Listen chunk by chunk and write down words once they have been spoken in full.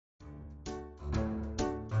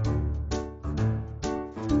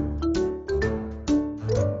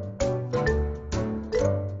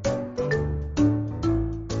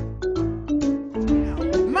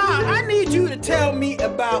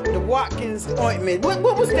Watkins ointment. What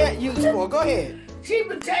was that used for? Go ahead. She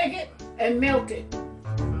would take it and melt it.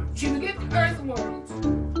 She would get the earthworms.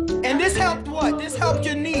 And this helped what? This helped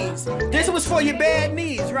your knees. This was for your bad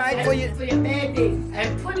knees, right? For your bad knees.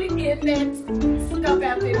 And put it in that stuff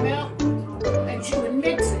after it melt. And she would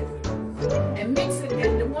mix it. And mix it.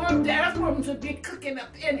 And the earthworms would be cooking up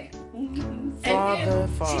in it. And then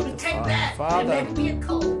she would take that and let it get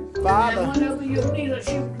cold. And whenever you need her,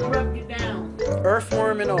 she would rub you down.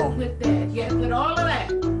 Earthworm and all. With that, yeah, with all of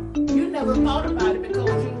that. You never thought about it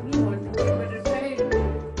because you wanted to get rid of the pain.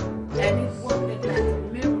 And it worked like a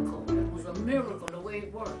miracle. It was a miracle the way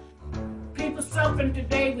it worked. People suffering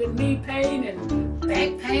today with knee pain and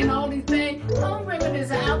back pain, all these things. Home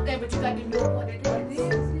remedies are out there, but you got to know what it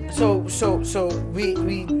is. So we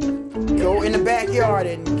go in the backyard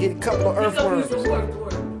and get a couple of earthworms.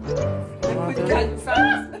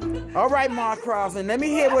 All right, Ma Crosland, let me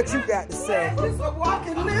hear what you got to say. It's a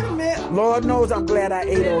walking liniment. Lord knows I'm glad I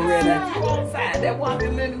ate already. That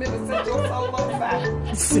walking liniment will set your soul on fire.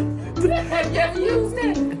 Have you ever used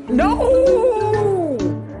it? No!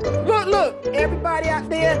 Look, everybody out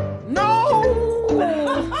there, no!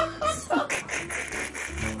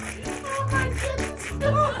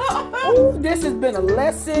 Ooh, this has been a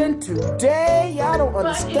lesson today. Y'all don't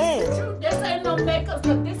understand. This ain't no makeup,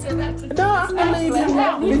 this is actually. No, I believe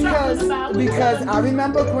you. Because I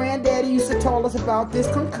remember Granddaddy used to tell us about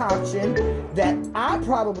this concoction that I'm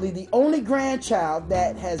probably the only grandchild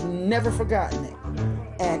that has never forgotten it.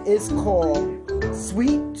 And it's called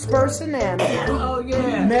Sweet Spursinana,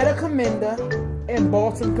 Medicamenta, and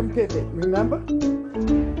Balsam Compivit. Remember?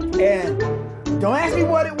 And don't ask me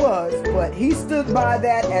what it was, but he stood by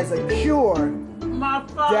that as a cure. My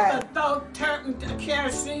father thought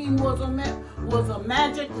kerosene was a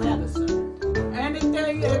magic medicine.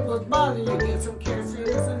 Anything that was bothering you, get some kerosene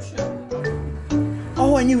and some sugar.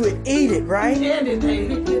 Oh, and you would eat it, right?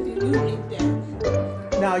 Anything, you eat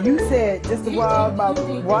that. Now, you said just a while about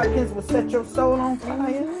Watkins would set your soul on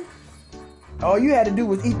fire. All you had to do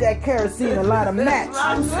was eat that kerosene and light a match.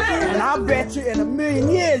 And I bet you in a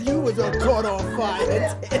million years you was caught on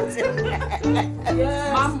fire.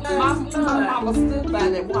 My mama stood by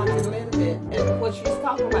that walking liniment, and what she was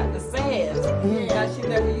talking about, the sads. Now, she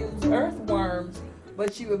never used earthworms,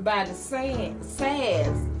 but she would buy the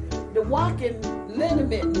sads. The walking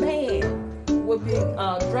liniment man would be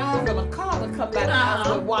driving a car to come back to the house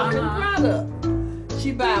with walking product.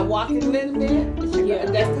 She buy walking liniment,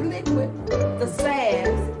 that's the liquid, the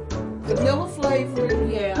sads, vanilla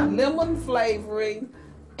flavoring, lemon flavoring,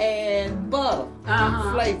 and butter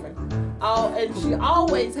flavoring. And she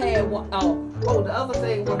always had the other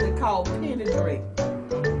thing what they call penny drink.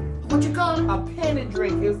 What you call it? A penny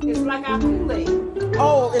drink. It's like our Kool-Aid.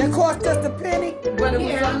 Oh, and it cost just a penny? But it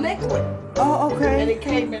was a liquid. Oh, okay. And it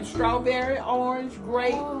came in strawberry, orange,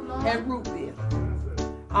 grape, and root beer.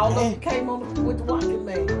 All of them came with the walking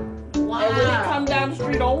man. Wow. And when he come down the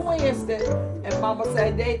street on Wednesday, and Mama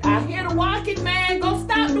said, I hear the walking man, go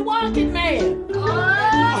stop the walking man.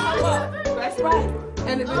 That's right.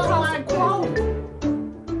 And it cost a quarter.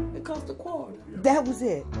 It cost a quarter. That was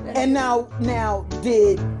it. And now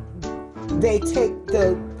did they take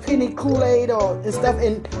the penny Kool-Aid and stuff,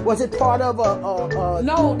 and was it part of a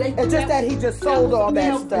no, it's just that he just sold all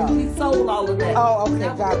that stuff. He sold all of that. Oh, okay,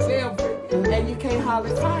 gotcha. And you can't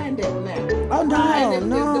hardly find that now. Oh, no, and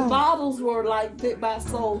the bottles were like bit by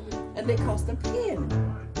sold, and they cost a penny.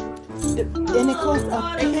 And it cost a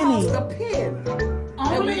penny. It cost a penny.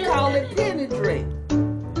 And we call it penny drink.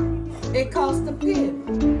 It cost a penny.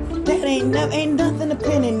 That ain't nothing a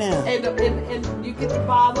penny now. And you get the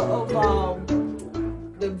bottle of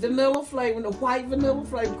the vanilla flavor, the white vanilla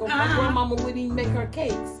flavor. Because my grandmama wouldn't even make her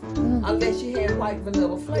cakes unless she had white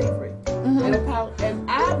vanilla flavoring. And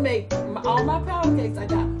I make all my pound cakes. I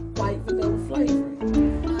got white vanilla flavoring.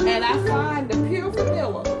 And I find the pure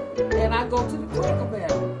vanilla, and I go to the Cracker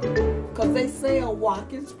Barrel because they sell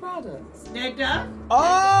Watkins products. They do?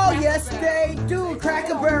 Oh, yes, they do.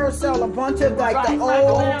 Cracker Barrel sell a bunch of the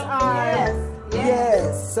old time.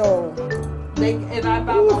 Yes. So and I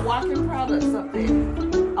buy my Watkins products up there.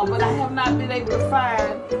 But I have not been able to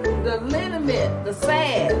find the liniment, the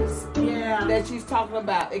sads that she's talking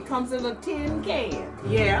about. It comes in a tin can.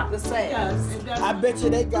 Yeah. The sads. Yes, I bet you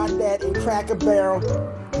they got that in Cracker Barrel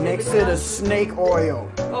next to the snake oil.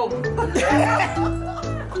 Oh.